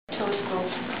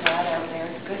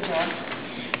Good job.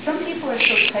 Some people are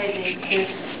so tight,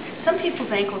 some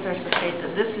people's ankles are so tight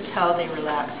that this is how they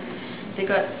relax. They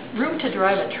got room to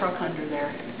drive a truck under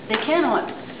there. They cannot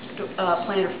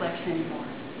plantar flex anymore.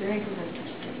 Their ankles are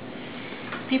too stiff.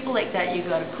 People like that, you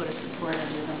got to put a support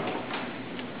under them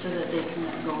so that they can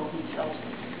let go of themselves.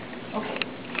 Okay.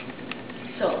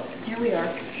 So here we are.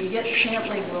 You get the pant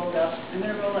leg rolled up. I'm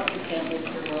going to roll up the pant leg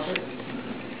for Robert.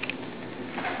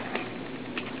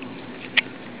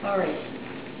 All right.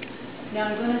 Now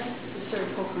I'm going to sort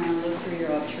of poke around, look for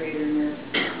your obturator nerve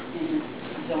in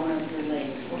the zone of your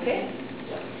leg. Okay?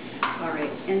 All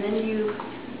right. And then you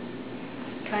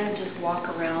kind of just walk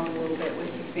around a little bit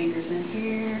with your fingers. And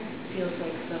here feels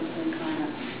like something kind of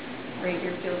right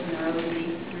here feels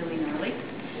gnarly, really gnarly.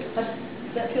 But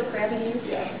does that feel crabby to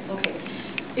you? Yeah. Okay.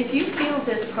 If you feel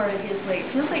this part of his leg,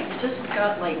 it feels like it's just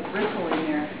got like bristle in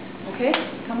there. Okay?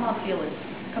 Come on, feel it.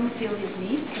 Come and feel his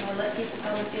knee. Can I let you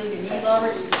feel your knee,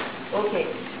 Robert? Okay.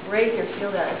 Right here,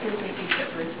 feel that. It feels like you've got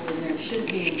bristle in there. It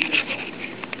shouldn't be any bristle.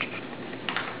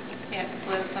 Yeah,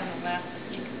 close on the left.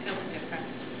 You can feel the difference.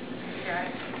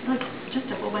 Right. Look, just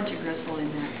a whole bunch of gristle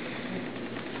in there.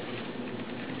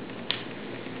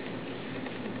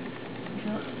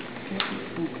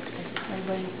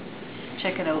 Everybody,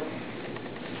 check it out.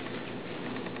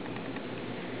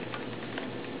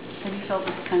 Have you felt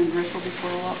this kind of bristle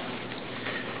before a while?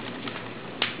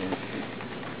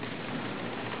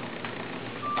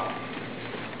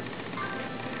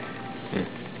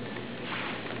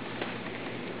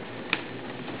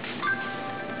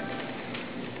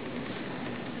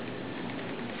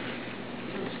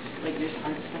 Like there's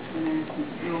hard stuff in there, it's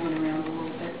rolling around a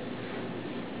little bit.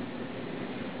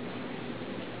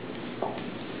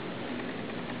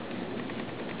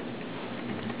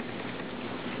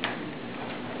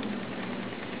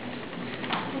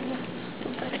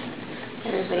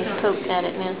 Everybody's poked at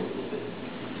it now.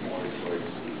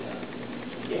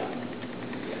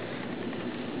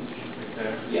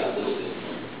 Yeah, a little bit.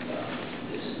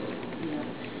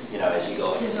 You know, as you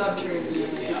go. His obturator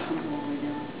nerve comes all the way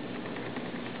down.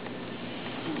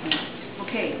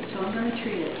 Okay, so I'm going to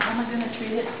treat it. How am I going to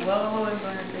treat it? Well, I'm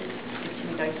going to get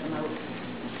some Dyson out.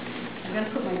 I'm going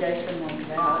to put my Dyson like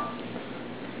that.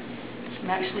 I'm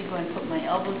actually going to put my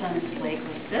elbows on his leg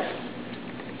like this.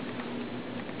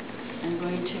 I'm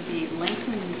going to be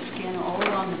lengthening the skin all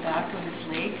along the back of his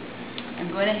leg.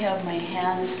 I'm going to have my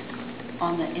hands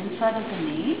on the inside of the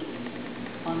knee,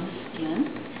 on the skin.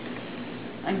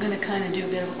 I'm going to kind of do a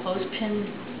bit of a clothespin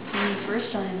knee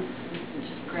first. I'm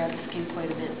just grab the skin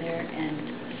quite a bit there and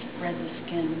spread the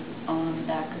skin on the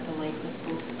back of the leg with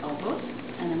both elbows.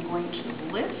 And I'm going to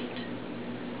lift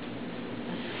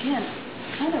the skin,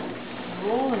 kind of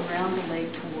roll around the leg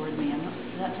toward me.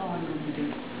 That's all I'm going to do.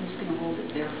 I'm just going to hold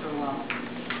it there for a while.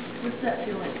 What does that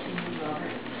feel like to you, Robert?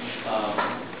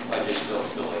 I just don't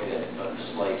feel like that, but a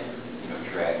slight,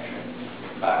 traction,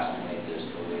 approximately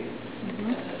distally,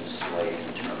 and then a slight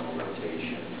internal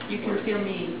rotation. You can feel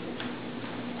me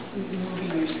moving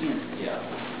your skin. Yeah.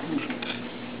 Okay.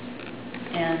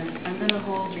 And I'm going to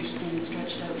hold your skin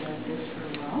stretched out like this for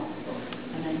a while.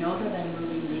 And I know that I'm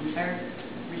moving the entire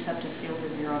receptive field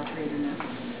of your obturator nerve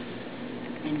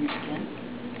in your skin.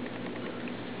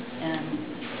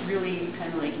 And really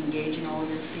kind of like engaging all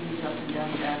your things up and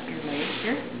down the back of your legs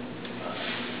here.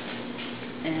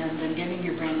 And then giving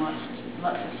your brain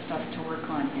lots of stuff to work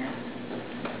on here.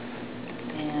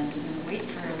 And I'm going to wait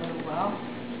for a little while.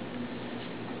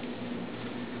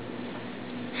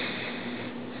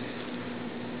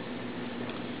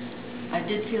 I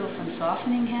did feel some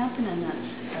softening happen, and that's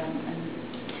I'm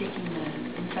taking the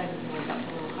inside of the leg up a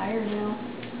little higher now.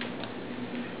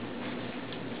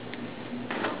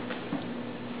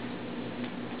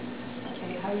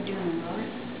 Okay, how are you doing,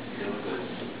 Robert? Feeling good.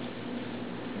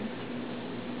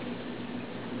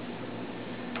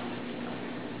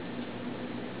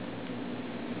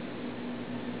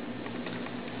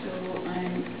 So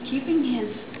I'm keeping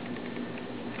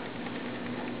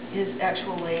his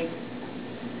actual leg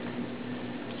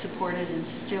supported and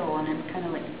still, and I'm kind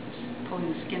of like pulling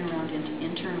the skin around into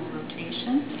internal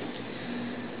rotation.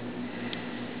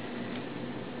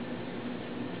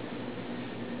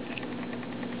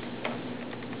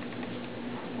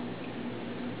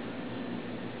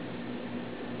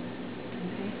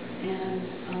 Okay,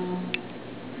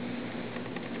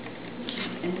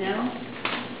 and now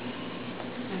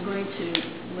I'm going to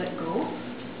let go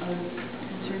of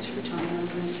concerns for time. I'm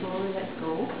going to slowly let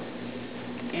go.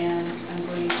 And I'm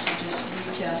going to just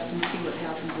retest and see what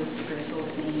happens with the bristle,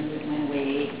 if any of it went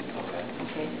away. Okay.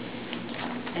 Okay.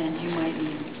 And you might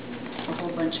need a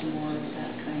whole bunch more of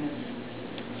that kind of,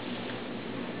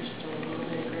 there's still a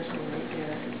little bit of bristle right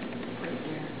there.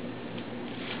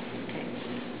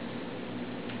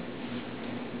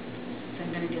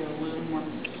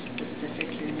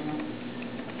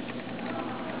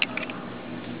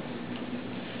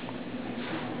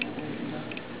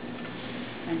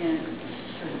 I'm going to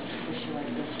sort of push you like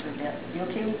this for a bit. You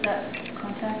okay with that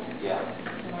contact? Yeah.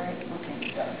 All right?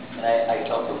 Okay. Yeah. And I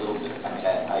felt a little bit,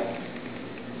 I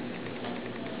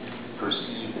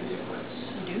perceive the difference.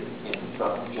 You do?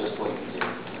 From just what you did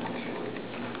initially.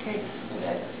 Okay. In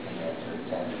that sort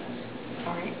of 10 minutes.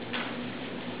 All right.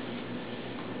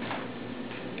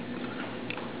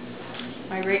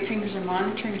 My right fingers are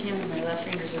monitoring him, and my left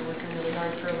fingers are working really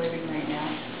hard for a living right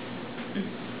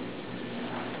now.